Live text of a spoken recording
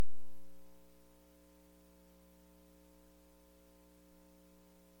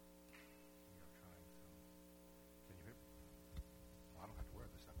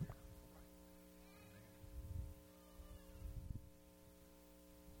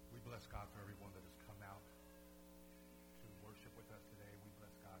bless God for everyone that has come out to worship with us today. We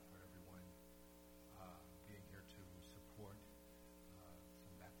bless God for everyone being here to support some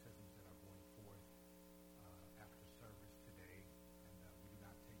baptisms that are going forth after service today. And we do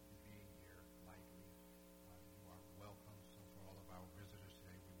not take you being here lightly. You are welcome. So for all of our visitors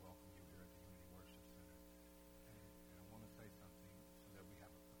today, we welcome you here at the Unity Worship Center. And I want to say something so that we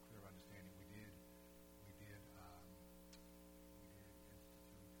have a clear understanding. We did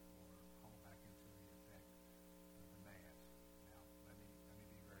institute or call back into the effect the mask. Now, let me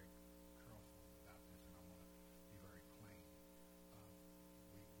be very careful about this, and I want to be very plain.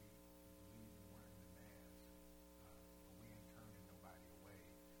 We believe in wearing the mask, but we ain't turning nobody away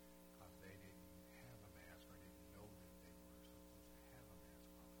because they didn't have a mask or didn't know that they were supposed to have a mask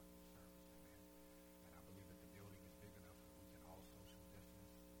while coming to service. Amen. And I believe that the building is big enough that we can all social distance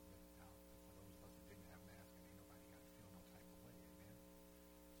without, for those of us that didn't have masks, and ain't nobody got to feel no type of way. Amen.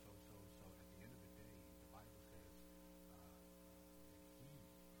 So at the end of the day, the Bible says that He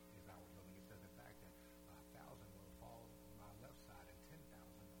is our healing. It says, in fact, that 1,000 will fall on my left side and 10,000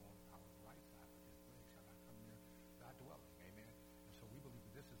 on our right side, but His plague shall not come near thy dwelling. Amen. And so we believe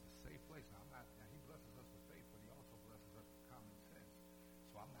that this is a safe place. Now, He blesses us with faith, but He also blesses us with common sense.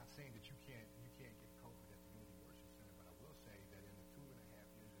 So I'm not saying that you can't get COVID at the Unity Worship Center, but I will say that in the 2.5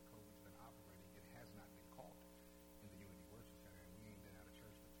 years that COVID's been operating, it has not been caught in the Unity Worship Center, and we ain't been out of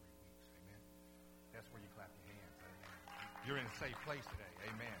church for 3 weeks. Amen. That's where you clap your hands. Amen. You're in a safe place today.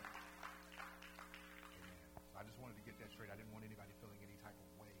 Amen. Amen. So I just wanted to get that straight. I didn't want anybody feeling any type of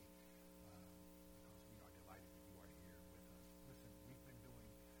way because we are delighted that you are here with us. Listen, we've been doing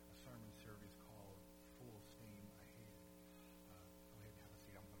a sermon series called Full Steam Ahead. Go ahead and have a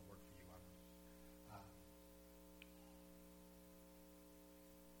seat. I'm going to work for you.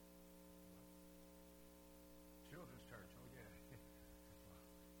 Children's Church. Oh, yeah.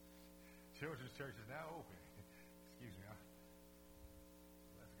 Children's Church is now open. Excuse me.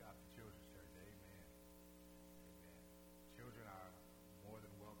 Bless God for Children's Church. Amen. Amen. Children are more than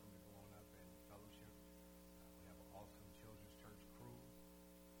welcome to go on up and fellowship. We have an awesome Children's Church crew.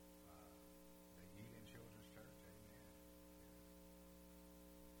 They eat in Children's Church. Amen.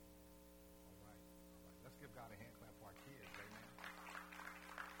 All right. Let's give God a hand clap for our kids. Amen.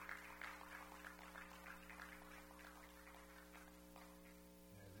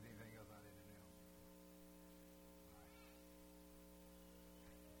 Is there anything else I didn't announce? All right.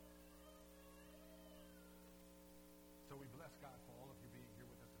 So we bless God for all of you being here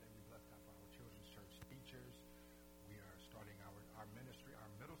with us today. We bless God for our Children's Church teachers. We are starting our ministry.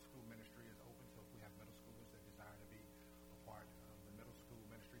 Our middle school ministry is open, so if we have middle schoolers that desire to be a part of the middle school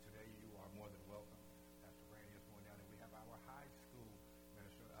ministry today, you are more than welcome. Pastor Randy is going down, and we have our high school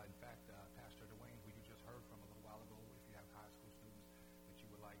ministry. In fact, Pastor Dwayne, who you just heard from a little while ago, if you have high school students that you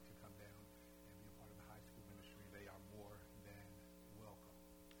would like to come down and be a part of the high school ministry, they are more than welcome.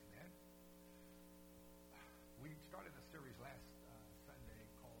 Amen. We started a series last Sunday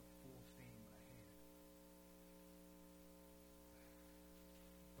called Full Steam Ahead.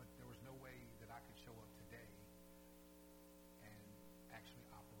 But there was no way that I could show up today and actually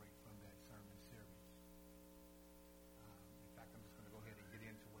operate from that sermon series. In fact, I'm just going to go ahead and get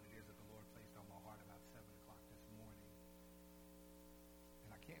into what it is that the Lord placed on my heart about 7 o'clock this morning.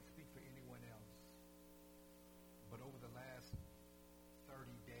 And I can't speak for anyone else, but over the last 30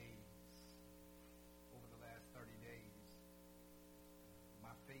 days,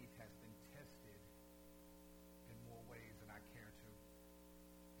 my faith has been tested in more ways than I care to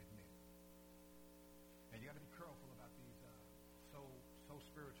admit. And you got to be careful about these so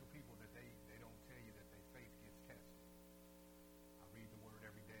spiritual people that they don't tell you that their faith gets tested. I read the Word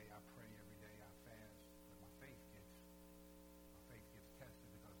every day, I pray every day, I fast, but my faith gets tested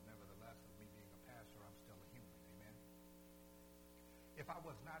because nevertheless, of me being a pastor, I'm still a human. Amen. If I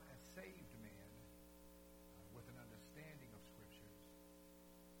was not a saved man with an understanding of Scriptures,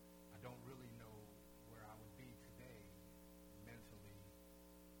 I don't really know where I would be today mentally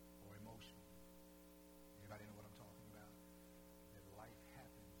or emotionally. Anybody know what I'm talking about? That life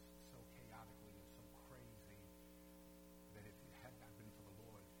happens so chaotically and so crazy that if it had not been for the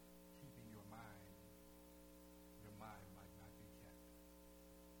Lord keeping your mind might not be kept.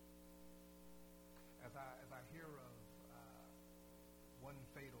 As I hear of one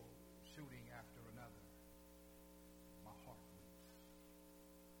fatal shooting after another, my heart weeps.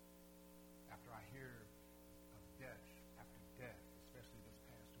 After I hear of death after death, especially this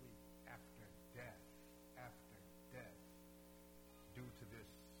past week, after death due to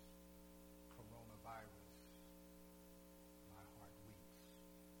this coronavirus, my heart weeps.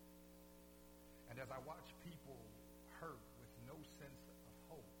 And as I watch people hurt with no sense of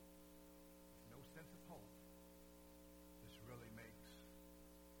hope,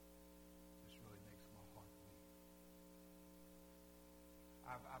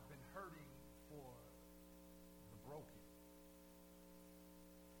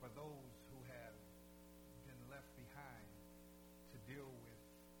 those who have been left behind to deal with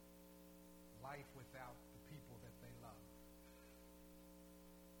life without the people that they love.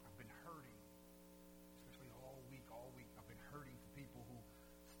 I've been hurting, especially all week. I've been hurting for people who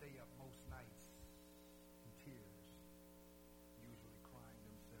stay up most nights in tears, usually crying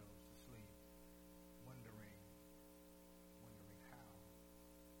themselves to sleep, wondering how did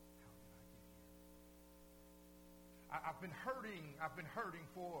I get here? I've been hurting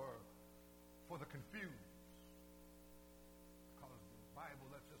for the confused. Because the Bible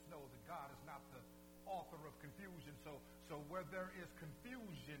lets us know that God is not the author of confusion. So where there is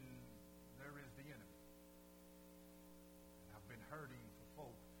confusion, there is the enemy. And I've been hurting for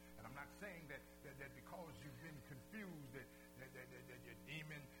folk. And I'm not saying that because you've been confused that you're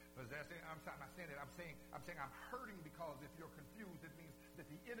demon possessed. I'm not saying that. I'm saying I'm hurting because if you're confused, it means that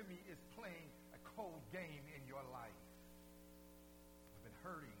the enemy is playing a cold game in your life. I've been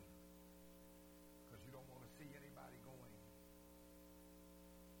hurting because you don't want to see anybody going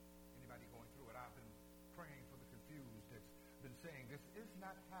through it. I've been praying for the confused that's been saying, this is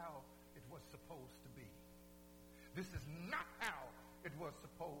not how it was supposed to be. This is not how it was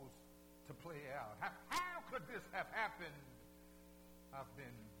supposed to play out. How could this have happened? I've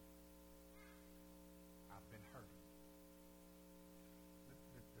been hurting.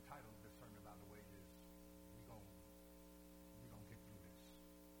 The title of this sermon, by the way, is we gonna get through this.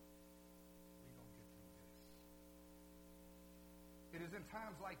 We gonna get through this. It is in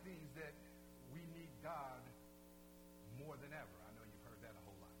times like these that we need God more than ever. I know you've heard that a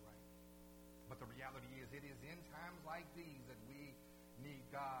whole lot, right? But the reality is, it is in times like these that we need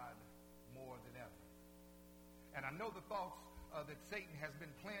God more than ever. And I know the thoughts that Satan has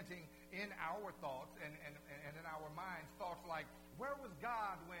been planting in our thoughts and in our minds, thoughts like, where was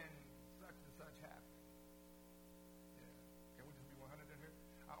God when such and such happened? Yeah. Can we just be 100 in here?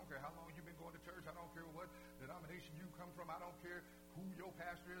 I don't care how long you've been going to church. I don't care what denomination you come from. I don't care who your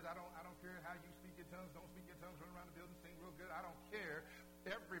pastor is. I don't care how you speak in tongues, don't speak in tongues, run around the building, sing real good. I don't care.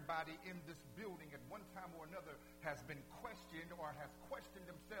 Everybody in this building at one time or another has been questioned or has questioned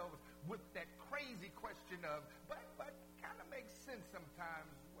themselves with that crazy question of, but kind of makes sense sometimes,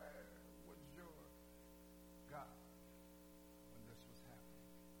 where was your God when this was happening?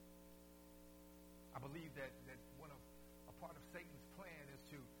 I believe that a part of Satan's plan is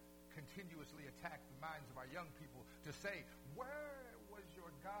to continuously attack the minds of our young people, to say, where was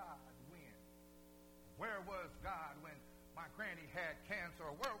your God when? Where was God when my granny had cancer?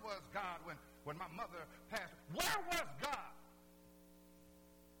 Or where was God when my mother passed? Where was God?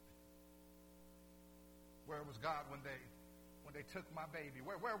 Where was God when they took my baby?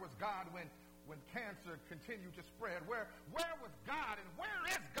 Where was God when cancer continued to spread? Where was God, and where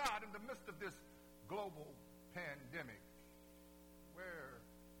is God in the midst of this global pandemic? Where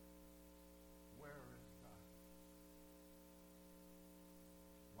is God?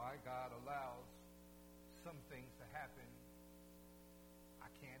 Why God allows some things to happen, I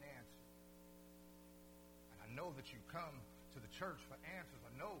can't answer. And I know that you come to the church for answers.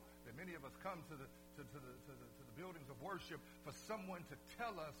 I know that many of us come to the buildings of worship for someone to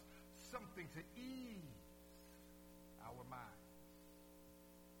tell us something to ease our minds.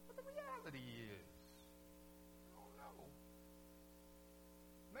 But the reality is, I don't know.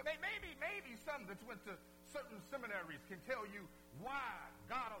 Maybe some that went to certain seminaries can tell you why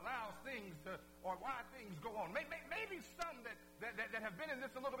God allows things to, or why things go on. Maybe some that have been in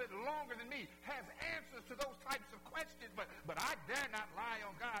this a little bit longer than me has answers to those types of questions, but I dare not lie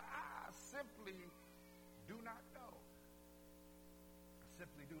on God. I simply do not know. I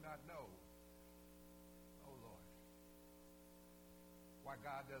simply do not know. Oh, Lord. Why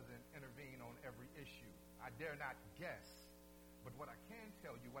God doesn't intervene on every issue. I dare not guess. But what I can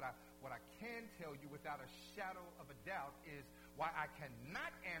tell you, what I can tell you without a shadow of a doubt is why I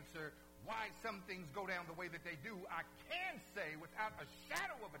cannot answer why some things go down the way that they do. I can say without a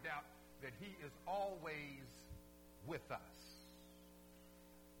shadow of a doubt that he is always with us.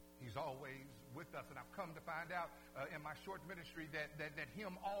 He's always with us. And I've come to find out in my short ministry that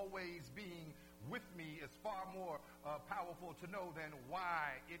him always being with me is far more powerful to know than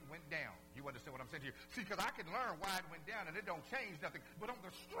why it went down. You understand what I'm saying to you? See, because I can learn why it went down and it don't change nothing. But on the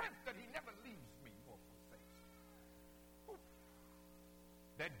strength that he never leaves me or forsakes.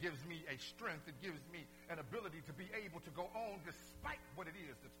 That gives me a strength. It gives me an ability to be able to go on despite what it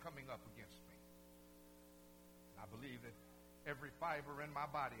is that's coming up against me. And I believe that every fiber in my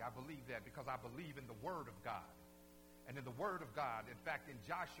body, I believe that because I believe in the Word of God. And in the Word of God, in fact, in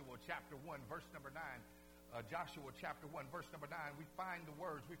Joshua chapter 1, verse number 9, Joshua chapter 1, verse number 9, we find the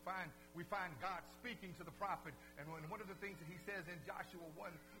words. We find God speaking to the prophet. And one of the things that he says in Joshua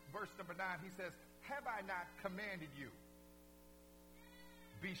 1, verse number 9, he says, have I not commanded you?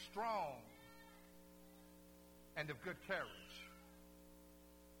 Be strong and of good courage.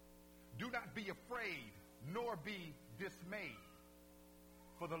 Do not be afraid, nor be dismayed.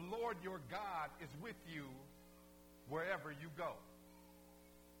 For the Lord your God is with you wherever you go.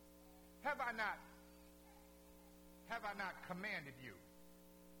 Have I not commanded you?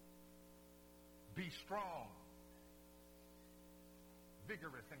 Be strong,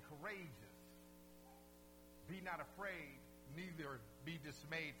 vigorous, and courageous. Be not afraid, neither be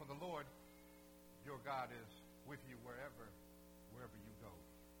dismayed, for the Lord your God is with you wherever you go.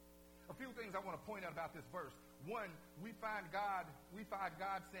 A few things I want to point out about this verse. One, we find God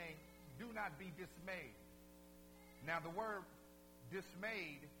saying, do not be dismayed. Now the word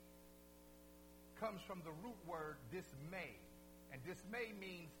dismayed comes from the root word dismay. And dismay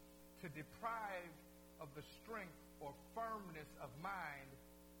means to deprive of the strength or firmness of mind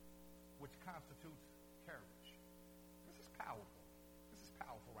which constitutes courage. This is powerful. This is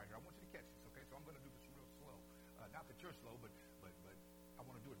powerful right here. I want you to catch this, okay? So I'm going to do this real slow. Not that you're slow, but I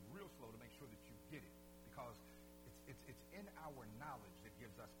want to do it real slow to make sure that you get it. Because it's in our knowledge that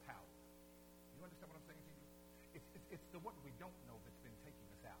gives us power. You understand what I'm saying to you? It's the what we don't know that's been taking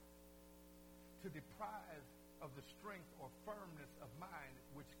us out. To deprive of the strength or firmness of mind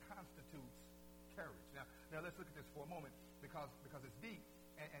which constitutes courage. Now let's look at this for a moment because it's deep,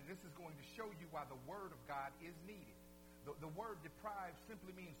 and this is going to show you why the Word of God is needed. The word deprive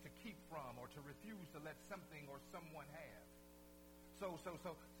simply means to keep from or to refuse to let something or someone have. So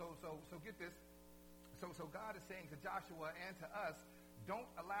get this. So God is saying to Joshua and to us, don't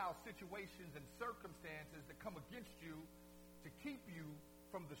allow situations and circumstances that come against you to keep you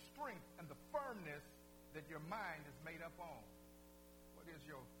from the strength and the firmness that your mind is made up on. What is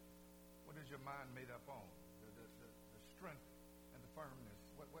your mind made up on? The strength and the firmness.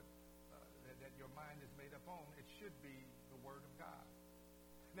 That your mind is made up on. It should be the Word of God.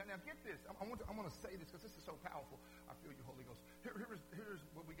 Now get this. I want to say this because this is so powerful. I feel you, Holy Ghost. Here's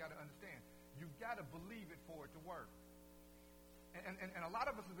what we got to understand. You've got to believe it for it to work. And a lot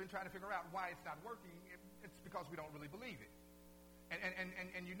of us have been trying to figure out why it's not working. It's because we don't really believe it.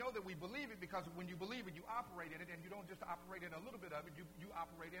 And you know that we believe it because when you believe it, you operate in it, and you don't just operate in a little bit of it, you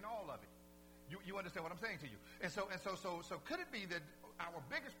operate in all of it. You understand what I'm saying to you? And so could it be that our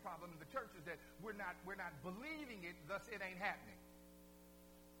biggest problem in the church is that we're not believing it, thus it ain't happening?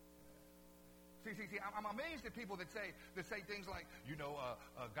 See, I'm amazed at people that say things like,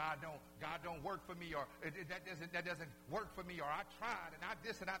 God don't work for me, or that doesn't work for me, or I tried and I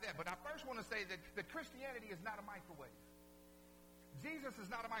this and I that. But I first want to say that Christianity is not a microwave. Jesus is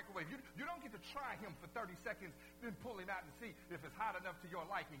not a microwave. You don't get to try him for 30 seconds, then pull him out and see if it's hot enough to your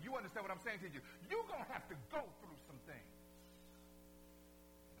liking. You understand what I'm saying to you? You're going to have to go through some things.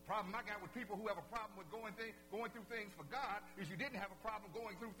 The problem I got with people who have a problem with going through things for God is you didn't have a problem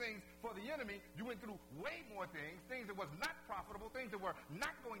going through things for the enemy. You went through way more things that was not profitable, things that were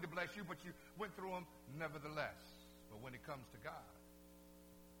not going to bless you, but you went through them nevertheless. But when it comes to God,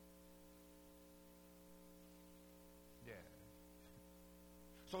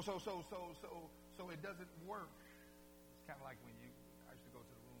 So it doesn't work. It's kind of like when I used to go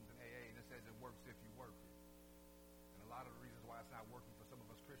to the rooms in AA, and it says it works if you work it. And a lot of the reasons why it's not working for some of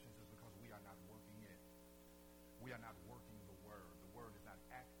us Christians is because we are not working it. We are not working the Word. The Word is not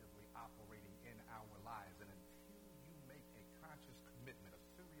actively operating in our lives. And until you make a conscious commitment, a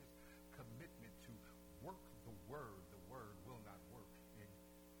serious commitment to work the Word will not work in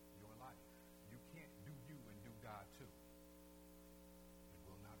your life. You can't do you and do God too.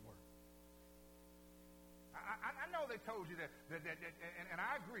 I know they told you that and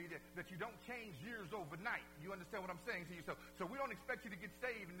I agree that you don't change years overnight. You understand what I'm saying to you? So we don't expect you to get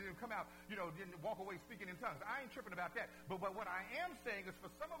saved and then come out, then walk away speaking in tongues. I ain't tripping about that. But what I am saying is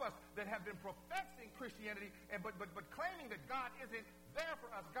for some of us that have been professing Christianity but claiming that God isn't there for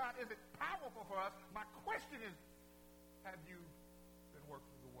us, God isn't powerful for us, my question is, have you been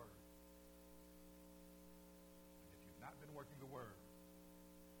working the Word? And if you've not been working the Word,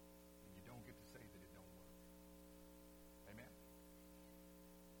 then you don't get to say that it don't work. Amen?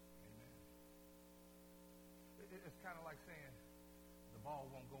 Amen. It's kind of like saying the ball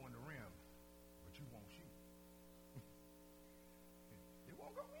won't go in the rim, but you won't shoot. It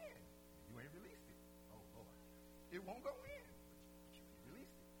won't go in. You ain't released it. Oh, Lord. It won't go in, but you ain't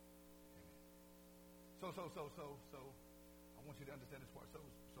released it. Amen. So I want you to understand this part. So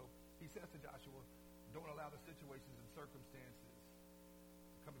he says to Joshua, don't allow the situations and circumstances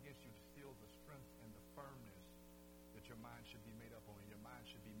to come against you to steal the strength and the firmness that your mind should be made up on, and your mind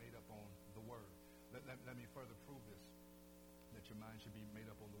should be made up on the Word. Let me further prove this, that your mind should be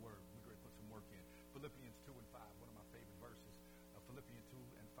made up on the Word. We're going to put some work in. Philippians 2 and 5, one of my favorite verses. Philippians 2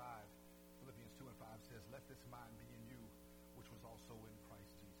 and 5 says, let this mind be in you, which was also in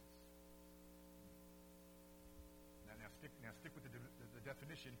Christ Jesus. Now stick with the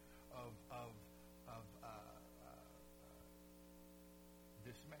definition of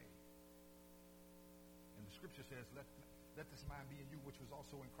dismay. And the scripture says, let this mind be in you, which was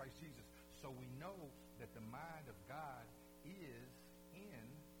also in Christ Jesus. So we know that the mind of God is in,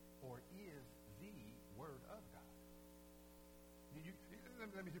 or is the Word of God.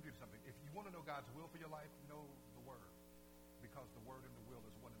 Let me give you something. If you want to know God's will for your life, know the Word. Because the Word and the will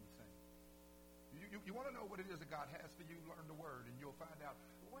is one and the same. You want to know what it is that God has for you, learn the Word, and you'll find out,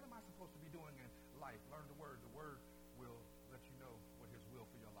 what am I supposed to be doing in life? Learn the Word. The Word will let you know what His will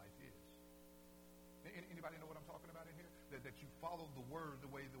for your life is. Anybody know what I'm talking about in here? That you follow the Word the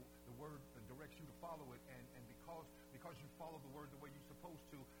way the Word directs you to follow it, and because you follow the Word the way you're supposed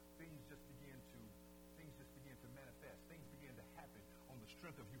to, things just begin to manifest. Things begin to happen on the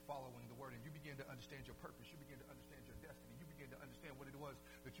strength of you following the Word, and you begin to understand your purpose. You begin to understand your destiny. You begin to understand what it was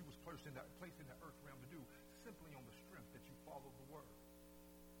that you was placed in the earth realm to do, simply on the strength that you follow the Word.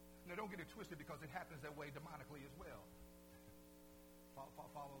 Now, don't get it twisted, because it happens that way demonically as well.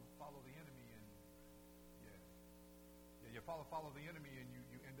 Follow the enemy, and you follow the enemy, and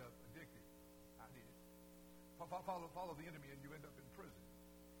you end up addicted. I did. Follow the enemy, and you end up in prison.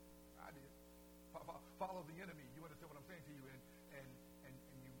 I did. Follow the enemy. You understand what I'm saying to you, and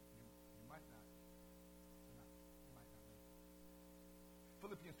you might not. You might not.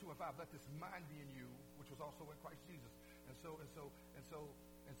 Philippians 2 and 5. Let this mind be in you, which was also in Christ Jesus. And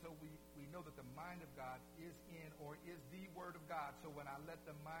so we know that the mind of God is in, or is the Word of God. So when I let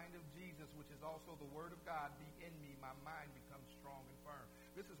the mind of Jesus, which is also the Word of God, be in me, my mind becomes strong and firm.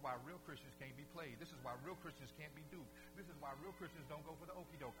 This is why real Christians can't be played. This is why real Christians can't be duped. This is why real Christians don't go for the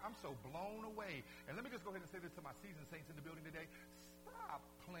okie doke. I'm so blown away. And let me just go ahead and say this to my seasoned saints in the building today. Stop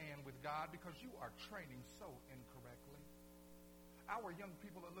playing with God, because you are training so incorrectly. Our young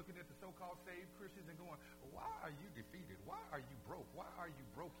people are looking at the so-called saved Christians and going, why are you defeated? Why are you broke? Why are you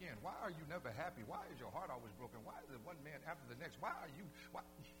broken? Why are you never happy? Why is your heart always broken? Why is it one man after the next? Why?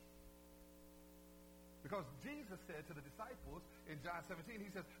 Because Jesus said to the disciples in John 17,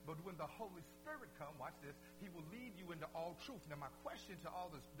 he says, but when the Holy Spirit comes, watch this, he will lead you into all truth. Now, my question to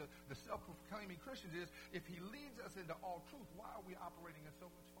all the self-proclaiming Christians is, if he leads us into all truth, why are we operating in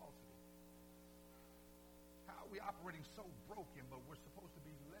so much falsity? How are we operating so broken, but we're supposed to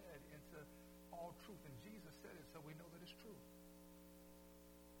be led into all truth? And Jesus said it, so we know that it's true.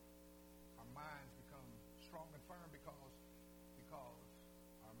 Our minds become strong and firm because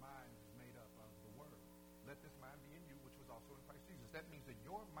our minds is made up of the Word. Let this mind be in you, which was also in Christ Jesus. That means that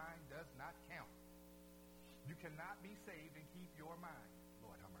your mind does not count. You cannot be saved and keep your mind.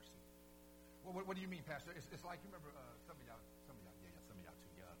 Lord, have mercy. Well, what do you mean, Pastor? It's like, you remember some of y'all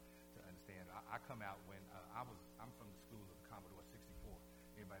too young to understand. I come out when I'm from the school of the Commodore 64.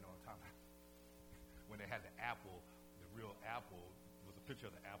 Anybody know what I'm talking about? When they had the Apple, the real Apple, was a picture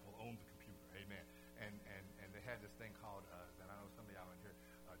of the Apple on the computer. Amen. And they had this thing called, that I know some of y'all in here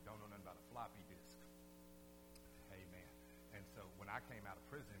don't know nothing about, a floppy disk. Amen. And so when I came out of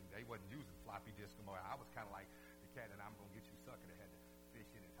prison, they wasn't using floppy disk anymore. I was kind of like the cat that I'm going to get you sucker that had the fish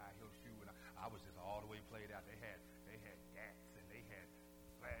in his high heel shoe, and I was just all the way played out. They had GATs, and they had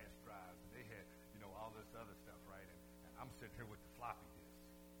flash drives, and they had, all this other stuff, right? And I'm sitting here with the floppy disk.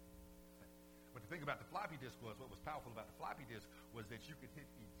 But the thing about the floppy disk was, what was powerful about the floppy disk was that you could hit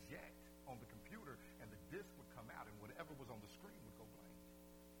eject on the computer, and the disk would come out, and whatever was on the screen would go blank.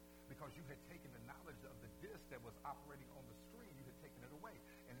 Because you had taken the knowledge of the disk that was operating on the screen, you had taken it away.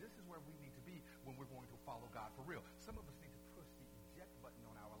 And this is where we need to be when we're going to follow God for real. Some of us need to push the eject button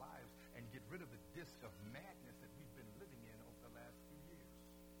on our lives and get rid of the disk of madness that we've been living in over the last few years.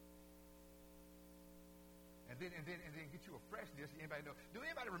 And then get you a fresh disk. Anybody know? Do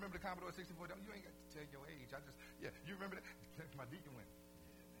anybody remember the Commodore 64? You ain't got to tell your age. You remember that? My deacon went,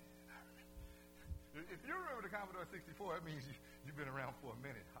 yeah, man, I remember. If you remember the Commodore 64, it means you've been around for a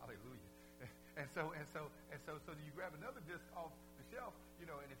minute. Hallelujah. And so you grab another disc off the shelf,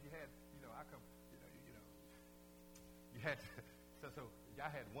 and if you had, you had to, so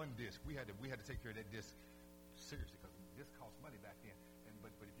y'all had one disc. We had to take care of that disc seriously, because this cost money back then. But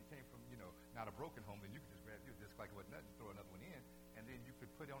if you came from, not a broken home, then you could just grab your disc like it was nothing, throw another one in, and then you could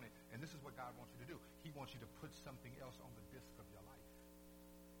put on it. And this is what God wants you to do. He wants you to put something else on the disc of your life.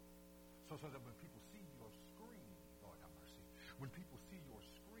 So that when people see your screen, Lord have mercy, when people see your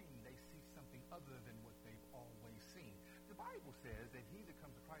screen, they see something other than what they've always seen. The Bible says that he that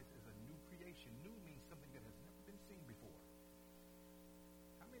comes to Christ is a new creation. New means something that has never been seen before.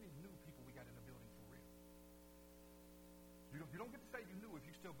 How many new people we got in the building for real? You don't get to say you knew if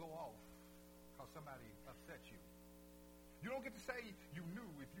you still go off because somebody upset you. You don't get to say you knew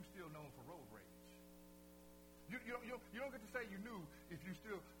if you still known for road rage. You don't get to say you knew if you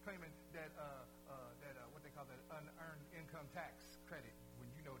still claiming that what they call that unearned income tax credit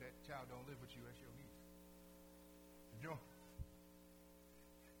when you know that child don't live with you as your niece.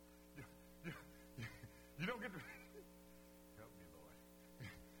 You don't get to help me, Lord.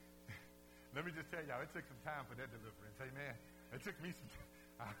 Let me just tell y'all, it took some time for that deliverance. Amen. It took me some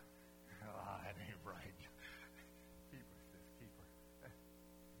time. That ain't right. Keeper, sis, keeper.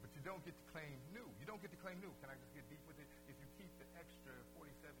 But you don't get to claim new. You don't get to claim new. Can I just get deep with it? If you keep the extra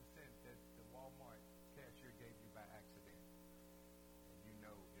 47 cents that the Walmart cashier gave you by accident, and you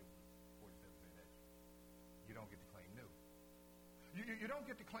know it was 47 cents extra, you don't get to claim new. You don't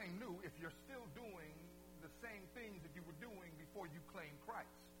get to claim new if you're still doing the same things that you were doing before you claimed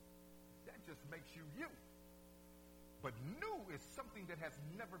Christ. That just makes you you. But new is something that has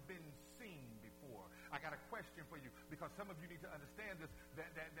never been seen before. I got a question for you, because some of you need to understand this,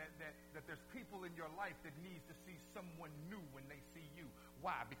 that there's people in your life that needs to see someone new when they see you.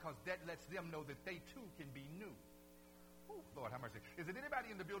 Why? Because that lets them know that they too can be new. Ooh, Lord, have mercy. Is it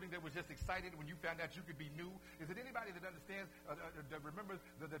anybody in the building that was just excited when you found out you could be new? Is it anybody that understands, that remembers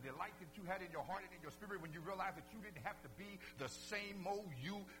the delight that you had in your heart and in your spirit when you realized that you didn't have to be the same old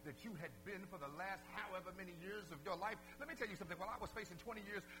you that you had been for the last however many years of your life? Let me tell you something. While I was facing 20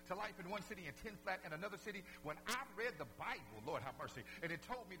 years to life in one city and 10 flat in another city, when I read the Bible, Lord have mercy, and it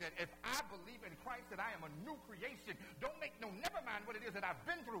told me that if I believe in Christ, that I am a new creation, never mind what it is that I've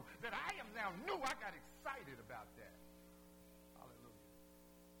been through, that I am now new, I got excited about that.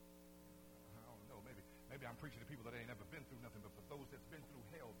 Maybe I'm preaching to people that ain't never been through nothing, but for those that's been through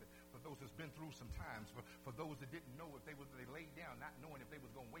hell, for those that's been through some times, for those that didn't know if they laid down, not knowing if they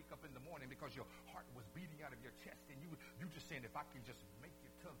was going to wake up in the morning because your heart was beating out of your chest, and you just saying, if I can just make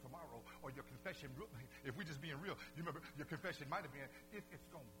it till tomorrow, or your confession, if we just being real, you remember your confession might have been, if it's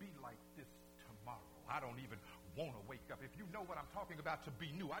going to be like this tomorrow, I don't even want to wake up. If you know what I'm talking about to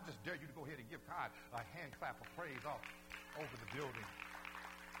be new, I just dare you to go ahead and give God a hand clap of praise all over the building.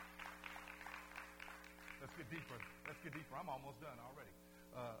 Let's get deeper. I'm almost done already.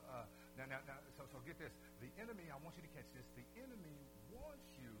 So get this. The enemy, I want you to catch this. The enemy wants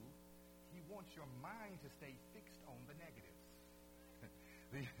you, he wants your mind to stay fixed on the negatives.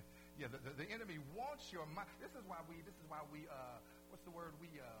 The enemy wants your mind. This is why we what's the word? We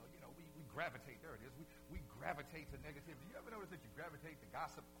gravitate. There it is. We gravitate to negativity. You ever notice that you gravitate to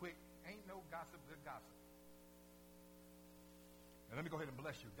gossip quick? Ain't no gossip good gossip. And let me go ahead and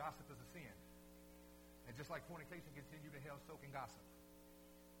bless you. Gossip is a sin. And just like fornication can send you to hell, so can gossip.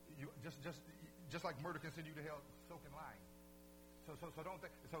 Just like murder can send you to hell, so can lying. So don't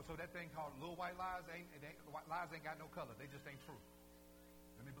think. So that thing called little white lies lies ain't got no color. They just ain't true.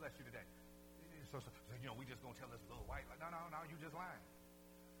 Let me bless you today. So we just gonna tell this little white lie. No. You just lying.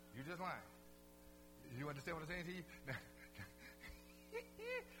 You just lying. You understand what I'm saying to you?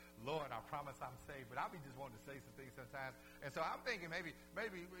 Lord, I promise I'm saved, but I be just wanting to say some things sometimes. And so I'm thinking maybe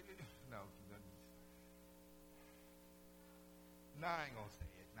no. No, I ain't gonna say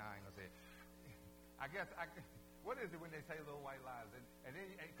it. I guess what is it when they say little white lies? And then,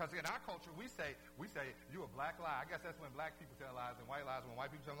 because in our culture we say you a black lie. I guess that's when black people tell lies, and white lies when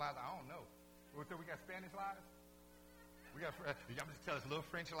white people tell lies. I don't know. So we got Spanish lies. I'm just tell us a little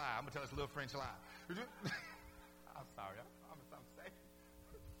French lie. I'm sorry. I promise I'm safe.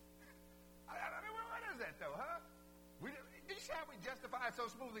 I mean, what is that though, huh? Did you see how we justify it so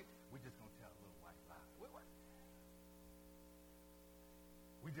smoothly? We just gonna tell a little white lie. What?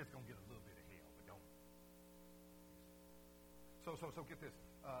 We just gonna get a little bit of hell, but don't. So get this.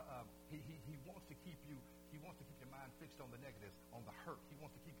 He wants to keep you. He wants to keep your mind fixed on the negatives, on the hurt. He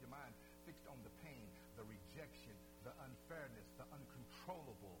wants to keep your mind fixed on the pain, the rejection, the unfairness, the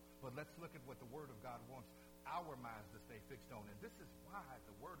uncontrollable. But let's look at what the Word of God wants our minds to stay fixed on, and this is why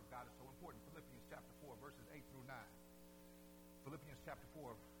the Word of God is so important. Philippians chapter 4, verses 8 through 9. Philippians chapter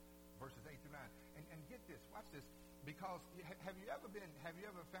 4, verses 8 through 9. And get this. Watch this. Because have you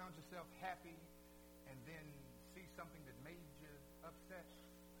ever found yourself happy and then see something that made you upset,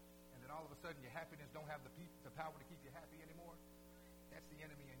 and then all of a sudden your happiness don't have the power to keep you happy anymore? That's the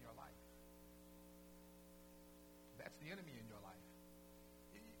enemy in your life. That's the enemy in your life.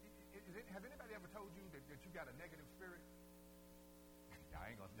 Has anybody ever told you that you got a negative spirit? Y'all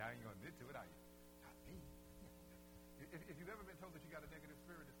ain't gonna admit to it, are you? Not me. If you've ever been told that you got a negative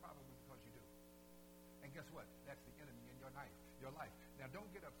spirit, it's probably because you do. And guess what? That's the enemy in your life. Now,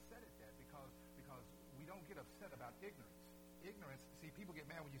 don't get upset at that because we don't get upset about ignorance. Ignorance, see, people get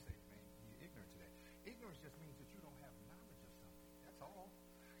mad when you say, man, you're ignorant today. Ignorance just means that you don't have knowledge of something. That's all.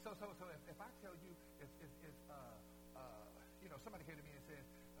 So if I tell you, somebody came to me and said,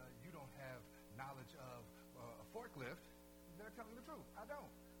 you don't have knowledge of a forklift, they're telling the truth. I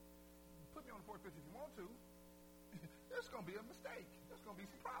don't. Put me on a forklift if you want to. There's going to be a mistake. There's going to be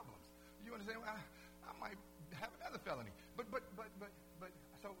some problems. You understand? I might have another felony. But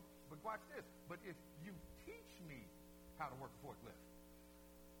watch this. But if you teach me how to work a forklift,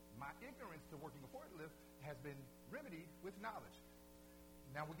 my ignorance to working a forklift has been remedied with knowledge.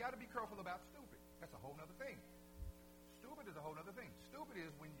 Now, we got to be careful about stupid. That's a whole other thing. Stupid is a whole other thing. Stupid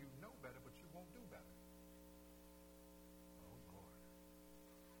is when you know better, but you won't do better. Oh, Lord.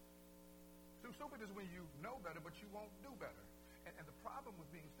 So stupid is when you know better, but you won't do better. And the problem with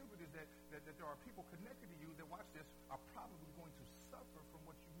being stupid is that there are people connected to you that, watch this, are probably going to suffer from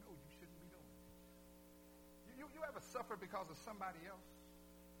what you know you shouldn't be doing. You ever suffer because of somebody else?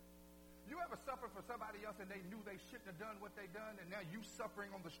 You ever suffer for somebody else and they knew they shouldn't have done what they done, and now you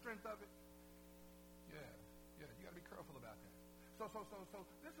suffering on the strength of it? Yeah, you got to be careful about that. So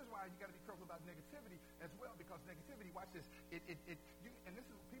this is why you got to be careful about negativity as well, because negativity, watch this, and this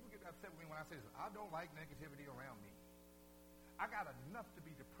is, people get upset with me when I say this, I don't like negativity around me. I got enough to be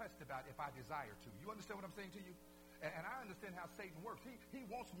depressed about if I desire to. You understand what I'm saying to you? And I understand how Satan works. He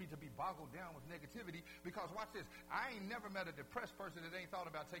wants me to be boggled down with negativity because, watch this, I ain't never met a depressed person that ain't thought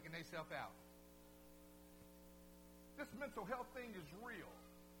about taking themselves out. This mental health thing is real.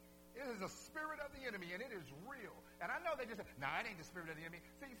 It is a spirit of the enemy, and it is real. And I know they just say, it ain't the spirit of the enemy.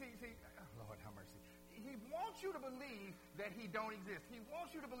 See, Lord have mercy. He wants you to believe that he don't exist. He wants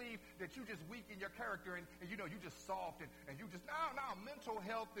you to believe that you just weak in your character and you just soft and you just, mental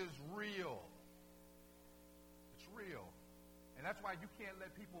health is real. It's real. And that's why you can't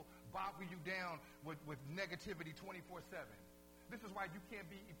let people boggle you down with negativity 24/7. This is why you can't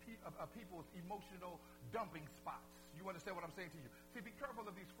be people's emotional dumping spots. You understand what I'm saying to you? See, be careful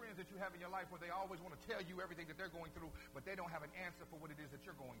of these friends that you have in your life where they always want to tell you everything that they're going through, but they don't have an answer for what it is that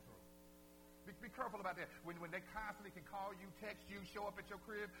you're going through. Be careful about that. When they constantly can call you, text you, show up at your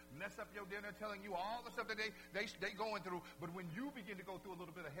crib, mess up your dinner, telling you all the stuff that they going through. But when you begin to go through a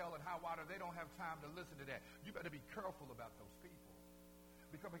little bit of hell and high water, they don't have time to listen to that. You better be careful about those people.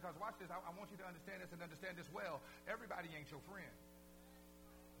 Because watch this, I want you to understand this and understand this well. Everybody ain't your friend.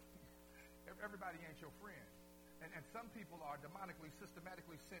 Everybody ain't your friend. And some people are demonically,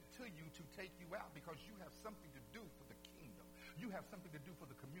 systematically sent to you to take you out because you have something to do for the kingdom. You have something to do for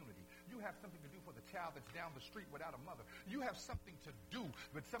the community. You have something to do for the child that's down the street without a mother. You have something to do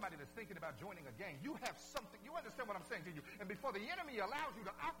with somebody that's thinking about joining a gang. You have something. You understand what I'm saying to you? And before the enemy allows you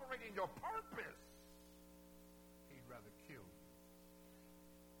to operate in your purpose, he'd rather kill you.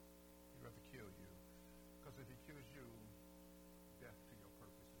 He'd rather kill you. Because if he kills you, death to your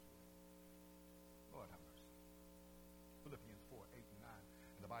purpose as well. Lord have mercy. Philippians 4, 8 and 9.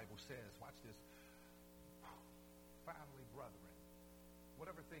 And the Bible says, watch this, finally, brethren,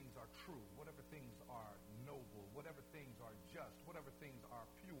 whatever things are true, whatever things are noble, whatever things are just, whatever things are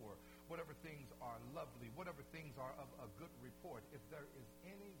pure, whatever things are lovely, whatever things are of a good report, if there is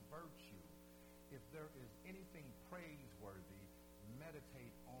any virtue, if there is anything praiseworthy,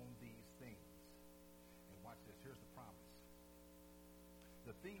 meditate on these things. And watch this, here's the promise.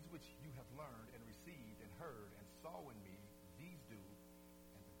 The things which you have learned and received and heard and saw in me, these do,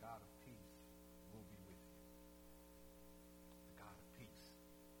 and the God of peace will be with you. The God of peace.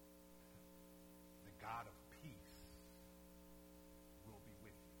 The God of peace will be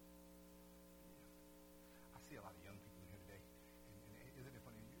with you. Yeah. I see a lot of young people here today. And isn't it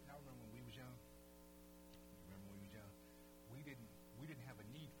funny? Y'all remember when we was young? You remember when we was young? We didn't have a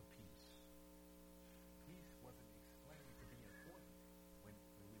need for peace. Peace wasn't explained to be important when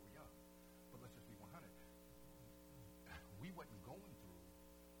we were young. But let's just be 100. We wasn't going through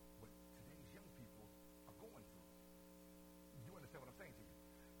what today's young people are going through. You understand what I'm saying to you?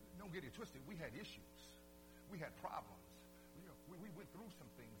 Don't get it twisted. We had issues. We had problems. We went through some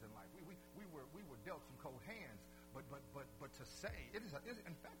things in life. We were dealt some cold hands. But to say it is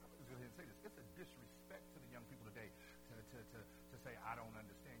in fact, I'm just going to say this. It's a disrespect to the young people today to say I don't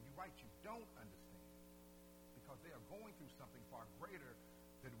understand. You're right. You don't understand because they are going through something far greater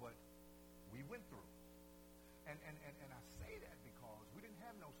than what we went through. And I say that because we didn't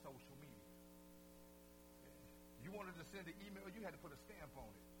have no social media. You wanted to send an email, you had to put a stamp on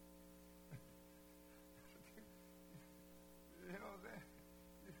it. You know what I'm saying?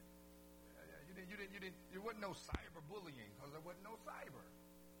 There wasn't no cyberbullying because there wasn't no cyber.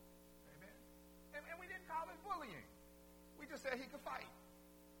 Amen? And we didn't call it bullying. We just said he could fight.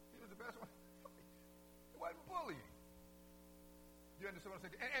 He was the best one to fight. It wasn't bullying. You understand what I'm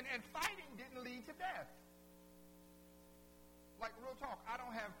saying? And fighting didn't lead to death. Like, real talk, I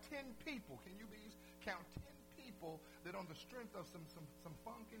don't have 10 people. Can you please count 10 people that on the strength of some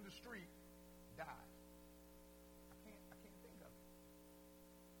funk in the street died? I can't think of it.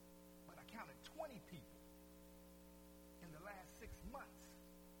 But I counted 20 people in the last 6 months.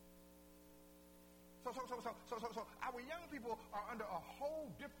 So our young people are under a whole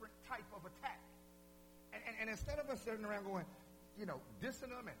different type of attack. And instead of us sitting around going,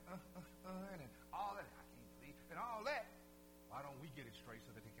 dissing them and all that, I can't believe, and all that, why don't we get it straight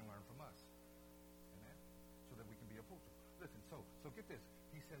so that they can learn from us? Amen? So that we can be a pulpit. Listen, so get this.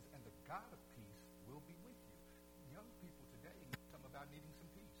 He says, and the God of peace will be with you. Young people today know something about needing some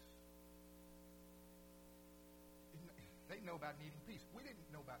peace. They know about needing peace. We didn't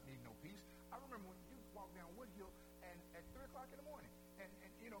know about needing no peace. I remember when you walked down Woodhill and at 3 o'clock in the morning, and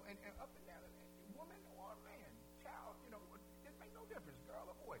up and down, woman or man, child, it made no difference, girl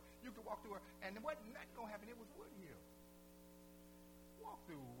or boy. You could walk through her, and there wasn't nothing going to happen. It was Woodhill. Walk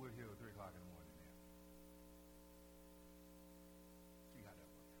through Woodhill at 3 o'clock in the morning now. See how that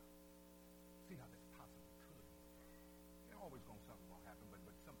works out. See how this possibly could work out. There's always going to something will happen, but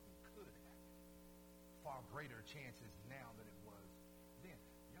something could happen. Far greater chances now than it was then.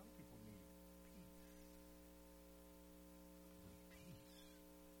 Young people need peace.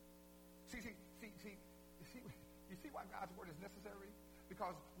 Peace. You see why God's word is necessary?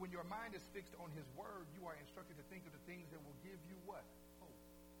 Because when your mind is fixed on his word, you are instructed to think of the things that will give you what? Hope.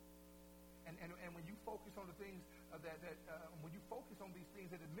 And when you focus on the things when you focus on these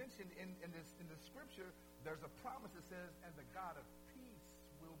things that are mentioned in the scripture, there's a promise that says, and the God of peace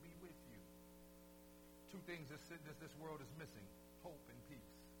will be with you. 2 things this world is missing: hope and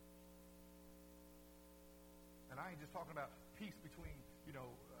peace. And I ain't just talking about peace between,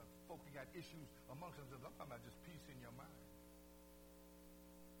 folk who got issues amongst themselves. I'm talking about just peace in your mind.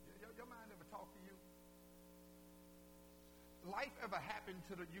 Your mind ever talk to you? Life ever happened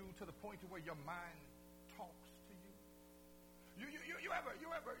to you to the point to where your mind talks to you? You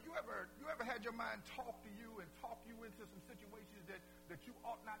ever had your mind talk to you and talk you into some situations that you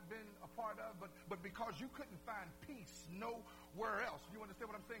ought not been a part of, but because you couldn't find peace nowhere else? You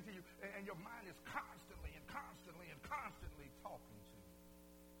understand what I'm saying to you? And your mind is constantly talking to you.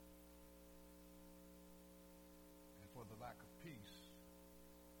 And for the lack of peace,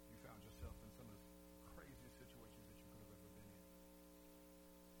 you found yourself in some of the craziest situations that you could have ever been in.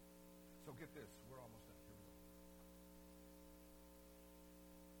 So get this, we're almost done. Here we go.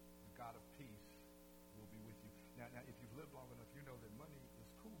 The God of peace will be with you. Now, if you've lived long enough, you know that money is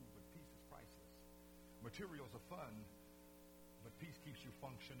cool, but peace is priceless. Materials are fun, but peace keeps you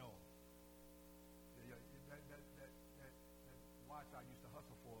functional. That watch I used to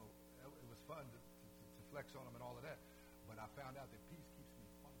hustle for, it was fun to flex on them and all of that, but I found out that peace keeps me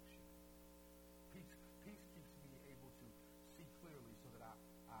functional. Peace keeps me able to see clearly so that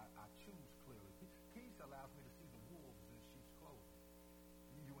I choose clearly. Peace allows me to see the wolves in sheep's clothing.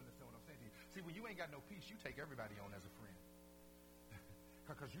 You understand what I'm saying to you? See, when you ain't got no peace, you take everybody on as a friend.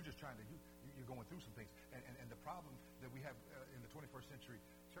 Because you're just trying to, you're going through some things. And the problem that we have in the 21st century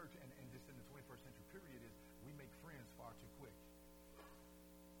church and just in the 21st century period is we make friends far too quick.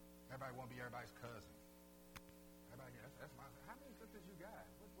 Everybody want to be everybody's cousin. Everybody, that's my, how many sisters you got?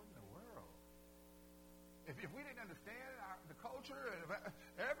 What in the world? If we didn't understand the culture, and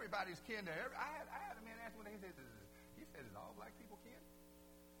everybody's kin to every, I had a man ask me, he said, is all black people kin?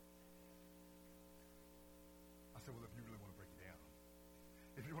 I said, well, if you really want to break it down,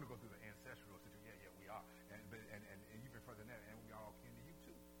 if you want to go through the ancestral situation, yeah, we are. And even further than that, and we are all kin to you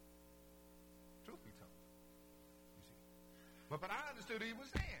too. Truth be told. You see. But I understood what he was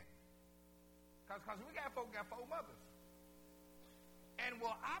saying. Because we got folk got 4 mothers. And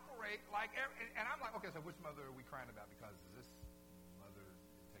will operate like and I'm like, okay, so which mother are we crying about? Because is this mother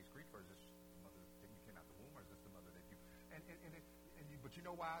that takes Greek, or is this the mother that you came out the womb, or is this the mother that you but you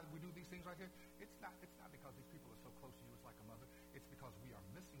know why we do these things right here? It's not because these people are so close to you, it's like a mother. It's because we are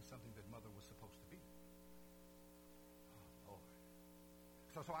missing something that mother was supposed to be. Oh Lord.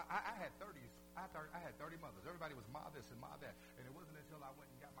 So I had 30s. I had 30 mothers. Everybody was ma this and ma that. And it wasn't until I went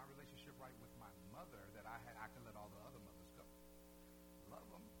and got my relationship right with my mother that I could let all the other mothers go. Love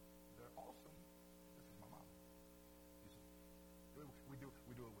them. They're awesome. This is my mama. You see. We do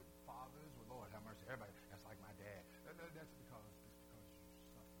it with fathers, with Lord have mercy. Everybody, that's like my dad. That's because you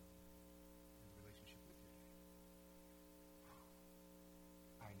suffer in the relationship with your dad.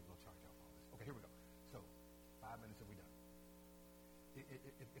 I ain't even gonna charge y'all for all this. Okay, here we go. So 5 minutes and we done.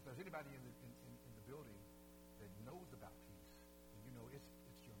 if there's anybody in the building that knows about peace, then you know it's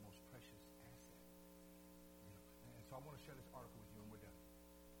your most precious asset. You know, and so I want to share this article with you, and we're done.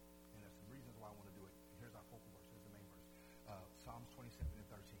 And there's some reasons why I want to do it. And here's our focal verse. Here's the main verse. Psalms 27 and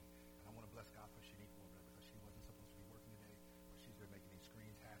 13. And I want to bless God for Shanique over there because she wasn't supposed to be working today, but she's been making these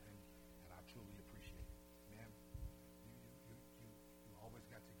screens happen, and I truly appreciate it. Ma'am, you always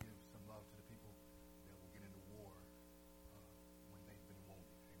got to give some love to the people that will get into war when they've been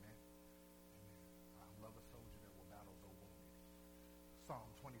wounded. Amen? Amen. I love a soldier that will battle though wounded. Psalm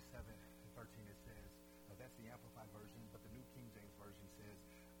 27 and 13, it says, that's the Amplified Version, but the New King James Version says,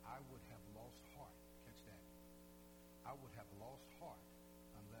 I would have lost heart. Catch that. I would have lost heart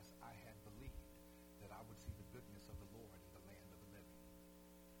unless I had believed that I would see the goodness of the Lord in the land of the living.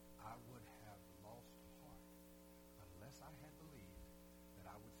 I would have lost heart unless I had believed that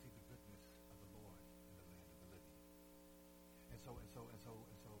I would see the goodness of the Lord in the land of the living. And so,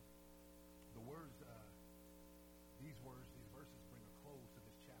 the words, these verses bring a close to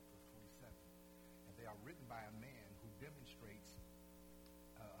this chapter of 27. And they are written by a man who demonstrates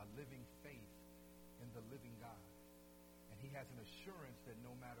a living faith in the living God. And he has an assurance that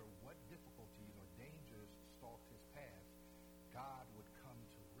no matter what difficulties or dangers stalked his path, God would come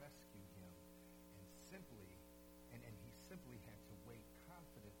to rescue him, and he simply had to wait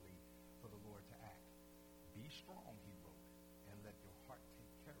confidently for the Lord to act. Be strong, he wrote, and let your heart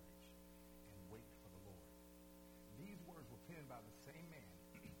take courage and wait for the Lord. These words were penned by the same man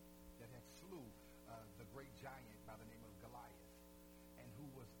that had slew the great giant by the name of Goliath, and who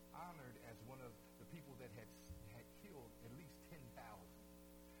was honored as one of the people that had killed at least 10,000.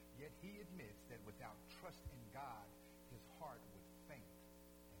 Yet he admits that without trust in God, his heart would faint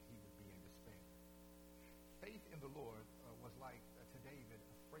and he would be in despair. Faith in the Lord was like, to David,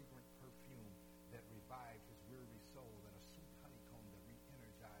 a fragrant perfume that revived his weary soul, and a sweet honeycomb that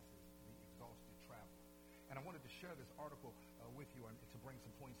re-energizes the exhausted traveler. And I wanted to share this article with you and to bring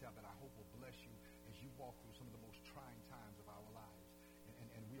some points out that I hope will bless you as you walk through some of the most trying times of our lives.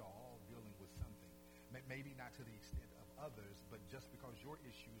 And we are all dealing with something. Maybe not to the extent of others, but just because your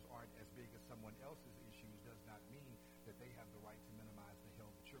issues aren't as big as someone else's issues does not mean that they have the right to minimize the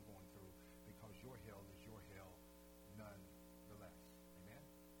hell that you're going through, because your hell is your hell nonetheless. Amen?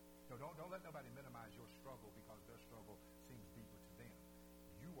 So don't let nobody minimize your struggle because their struggle seems deeper to them.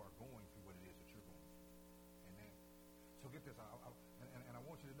 You are going through what it is that you're going through. Amen? So get this. And I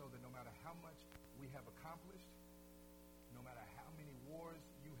want you to know that no matter how much we have accomplished, no matter how many wars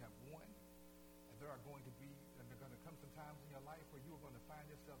you have won, there are going to come some times in your life where you are going to find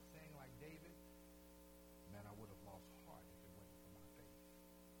yourself saying, like David, man, I would have lost heart if it wasn't for my faith.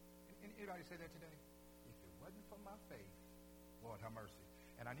 Anybody say that today? If it wasn't for my faith, Lord have mercy.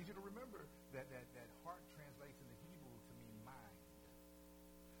 And I need you to remember that heart translates in the Hebrew to mean mind.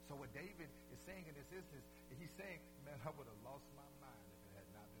 So what David is saying in this instance, he's saying, man, I would have lost my mind if it had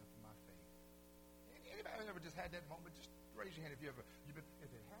not been for my faith. Anybody ever just had that moment? Just raise your hand if if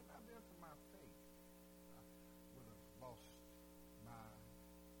it had not been for my faith, lost my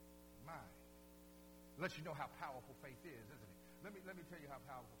mind. Let you know how powerful faith is, isn't it? Let me tell you how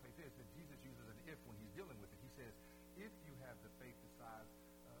powerful faith is. That Jesus uses an if when he's dealing with it. He says, if you have the faith the size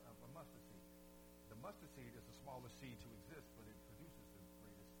of a mustard seed. The mustard seed is the smallest seed to exist, but it produces the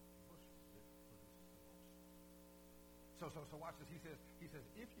greatest bushel. It produces the most. So watch this. He says,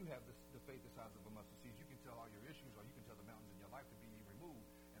 if you have the faith the size of a mustard seed, you can tell all your issues, or you can tell the mountains in your life to be removed,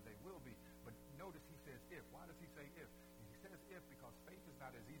 and they will be. But notice he says if. Why does he say if? And he says if because faith is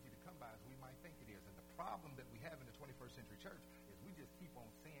not as easy to come by as we might think it is. And the problem that we have in the 21st century church is we just keep on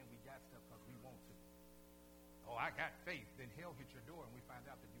saying we got stuff because we want to. Oh, I got faith. Then hell hit your door and we find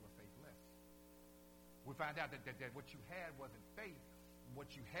out that you were faithless. We find out that what you had wasn't faith.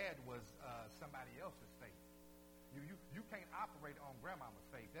 What you had was somebody else's faith. You can't operate on grandmama's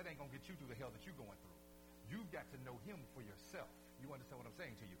faith. That ain't going to get you through the hell that you're going through. You've got to know him for yourself. You understand what I'm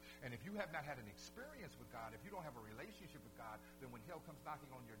saying to you? And if you have not had an experience with God, if you don't have a relationship with God, then when hell comes knocking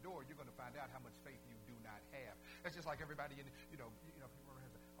on your door, you're going to find out how much faith you do not have. That's just like everybody in, people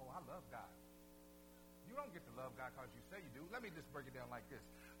say, oh, I love God. You don't get to love God because you say you do. Let me just break it down like this.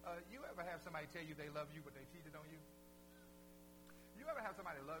 You ever have somebody tell you they love you, but they cheated on you? You ever have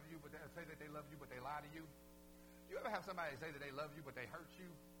somebody love you, but they say that they love you, but they lie to you? You ever have somebody say that they love you, but they hurt you?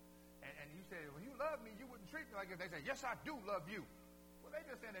 And you say, well, you love me, you wouldn't treat me like this. They say, yes, I do love you. Well, they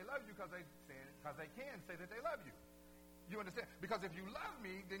just saying they love you because they can say that they love you. You understand? Because if you love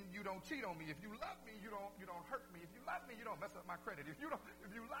me, then you don't cheat on me. If you love me, you don't hurt me. If you love me, you don't mess up my credit. If you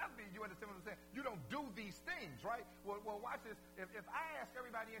love me, you understand what I'm saying? You don't do these things, right? Well, watch this. If I ask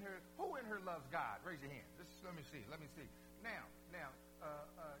everybody in here, who in here loves God? Raise your hand. Let me see. Now,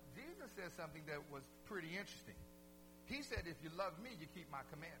 Jesus said something that was pretty interesting. He said, if you love me, you keep my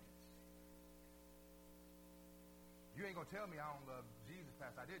commandments. You ain't going to tell me I don't love Jesus,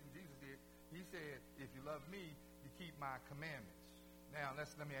 Pastor. I didn't. Jesus did. He said, if you love me, you keep my commandments. Now,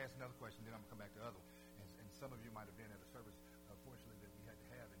 let me ask another question, then I'm going to come back to other one. And some of you might have been at a service, fortunately, that we had to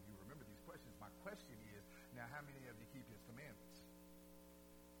have, and you remember these questions. My question is, now, how many of you keep his commandments?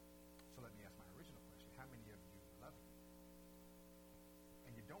 So let me ask my original question. How many of you love him?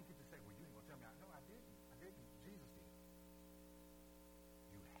 And you don't get to say, well, you ain't going to tell me. No, I didn't. I didn't. Jesus did.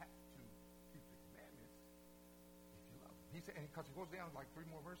 You have to keep the commandments if you love him. He said, and because he goes down like 3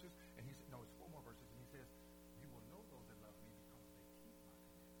 more verses, and he said, no, it's 4 more verses, and he says, you will know those that love me because they keep my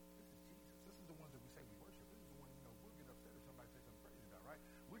commandments. This is Jesus. This is the ones that we say we worship. This is the one, we'll get upset if somebody says something crazy about, right?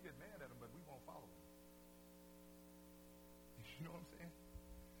 We get mad at them, but we won't follow them. You know what I'm saying?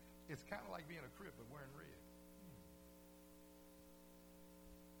 It's kind of like being a crip but wearing red.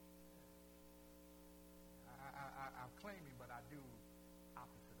 I'm claiming, but I do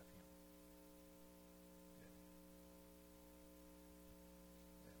opposite of him. Yeah.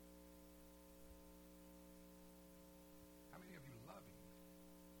 Yeah. How many of you love him?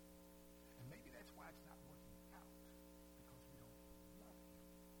 And maybe that's why it's not working out, because we don't love him.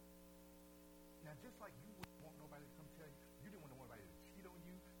 Now, just like you wouldn't want nobody to come tell you, you didn't want nobody to cheat on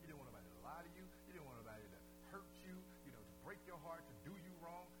you, you didn't want nobody to lie to you, you didn't want nobody to hurt you, to break your heart, to do you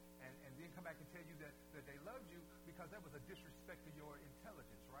wrong, and then come back and tell you that they loved you, because that was a disrespect to your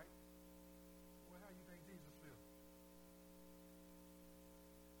intelligence, right? Well, how do you think Jesus feels?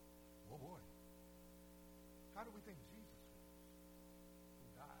 Oh, boy. How do we think Jesus feels? Who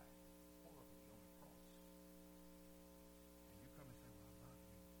died horribly on the cross. And you come and say, well, I love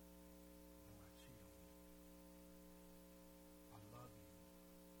you. No, I cheat on you. I love you.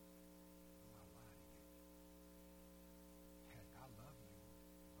 No, I lie to you. Heck, I love you.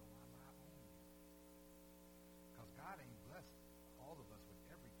 No, I lie on you. Because God ain't blessed all of us with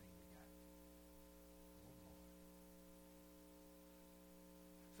everything we got. Oh, Lord.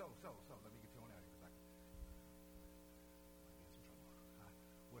 So, let me get you on out here, because I might be in some trouble. I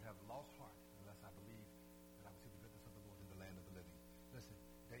would have lost heart unless I believed that I would see the goodness of the Lord in the land of the living. Listen,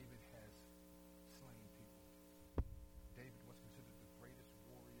 David has slain people. David was considered the greatest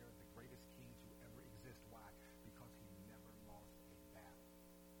warrior, the greatest king to ever exist. Why? Because he never lost a battle.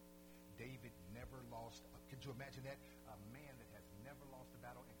 David never lost. Could you imagine that? A man that has never lost a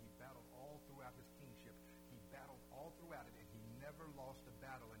battle, and he battled all throughout his kingship. He battled all throughout it, and he never lost a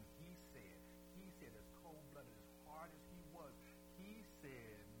battle. And he said, as cold-blooded, as hard as he was, he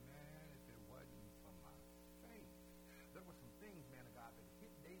said, man, if it wasn't for my faith. There were some things, man of God, that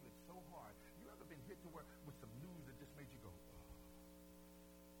hit David so hard. You ever been hit to where with some news that just made you go, oh.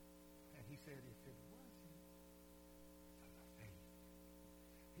 And he said, if it wasn't for my faith.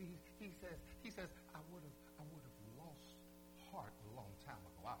 He says, I would have lost heart a long time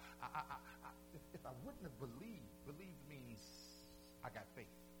ago. If I wouldn't have believed means I got faith.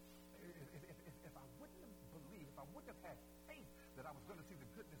 If I wouldn't have believed, if I wouldn't have had faith that I was going to see the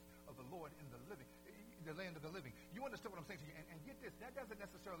goodness of the Lord in the land of the living. You understand what I'm saying to you? And get this, that doesn't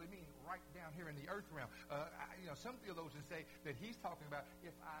necessarily mean right down here in the earth realm. Some theologians say that he's talking about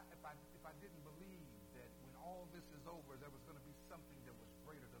if I didn't believe that when all this is over, there was going to be something that was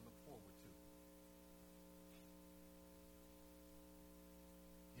greater to look forward to.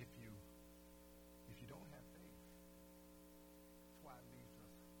 If you don't have faith, that's why it leaves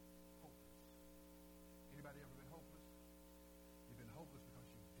us hopeless. Anybody ever been hopeless? You've been hopeless because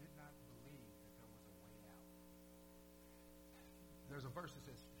you did not believe that there was a way out. There's a verse that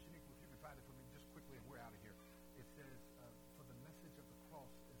says, Shaniqua, if you can find it for me just quickly, and we're out of here. It says, for the message of the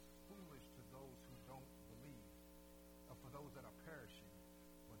cross is foolish to those who don't believe, or for those that are perishing,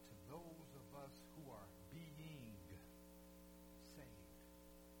 but to those of us who are being saved.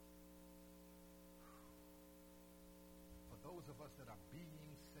 For those of us that are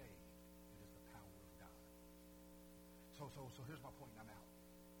being saved, it is the power of God. So here's my point, and I'm out.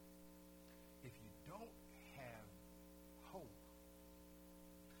 If you don't have hope,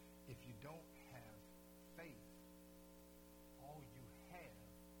 if you don't have faith, all you have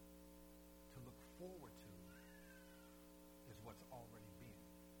to look forward to is what's already been.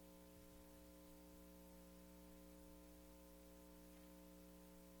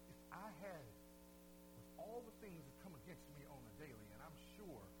 If I had, with all the things that come against me on a daily, and I'm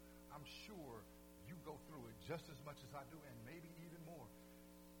sure you go through it just as much as I do, and maybe even more.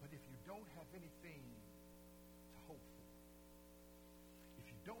 But if you don't have anything to hope for, if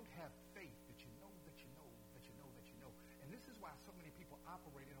you don't have faith that you know, and this is why so many people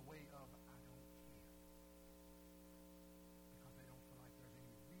operate in a way of, I don't care. Because they don't feel like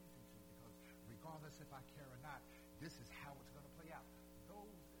if I care or not. This is how it's going to play out.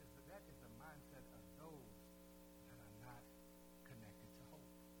 That is the mindset of those that are not connected to hope.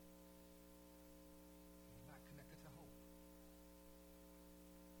 They're not connected to hope.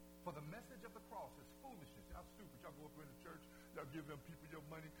 For the message of the cross is foolishness. Y'all stupid. Y'all go up in the church. Y'all give them people your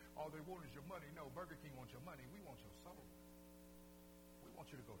money. All they want is your money. No, Burger King wants your money. We want your soul. We want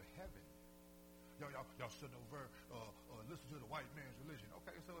you to go to heaven. Y'all sitting over, listen to the white man's religion.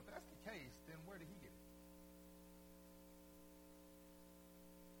 Okay, so if that's the case, then where did he get it?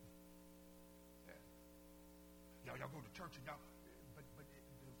 Yeah. Y'all go to church and but the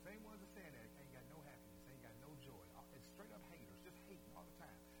same ones are saying that ain't got no happiness, ain't got no joy. It's straight up haters, just hating all the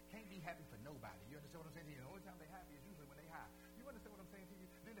time. Can't be happy for nobody. You understand what I'm saying to you? The only time they're happy is usually when they high. You understand what I'm saying to you?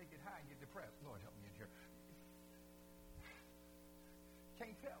 Then they get high and get depressed. Lord, help me in here.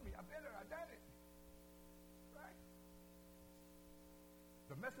 Can't tell me. I've been there. I've done it. Right?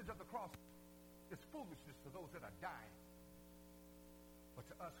 The message of the cross is foolishness to those that are dying. But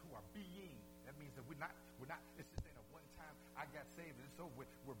to us who are being, that means that we're not, it's just ain't a one time, I got saved, and so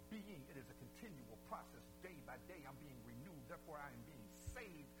we're being. It is a continual process, day by day. I'm being renewed. Therefore, I am being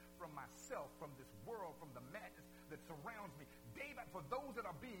saved from myself, from this world, from the madness that surrounds me. For those that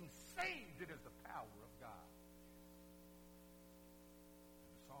are being saved, it is the power of God.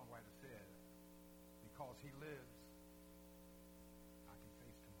 And the songwriter said, because he lives, I can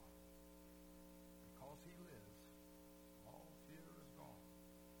face tomorrow. Because he lives, all fear is gone.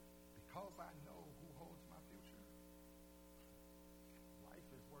 Because I know who holds my future, life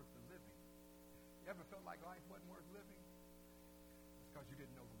is worth the living. You ever felt like life wasn't worth living? It's because you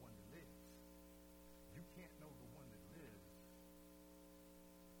didn't know who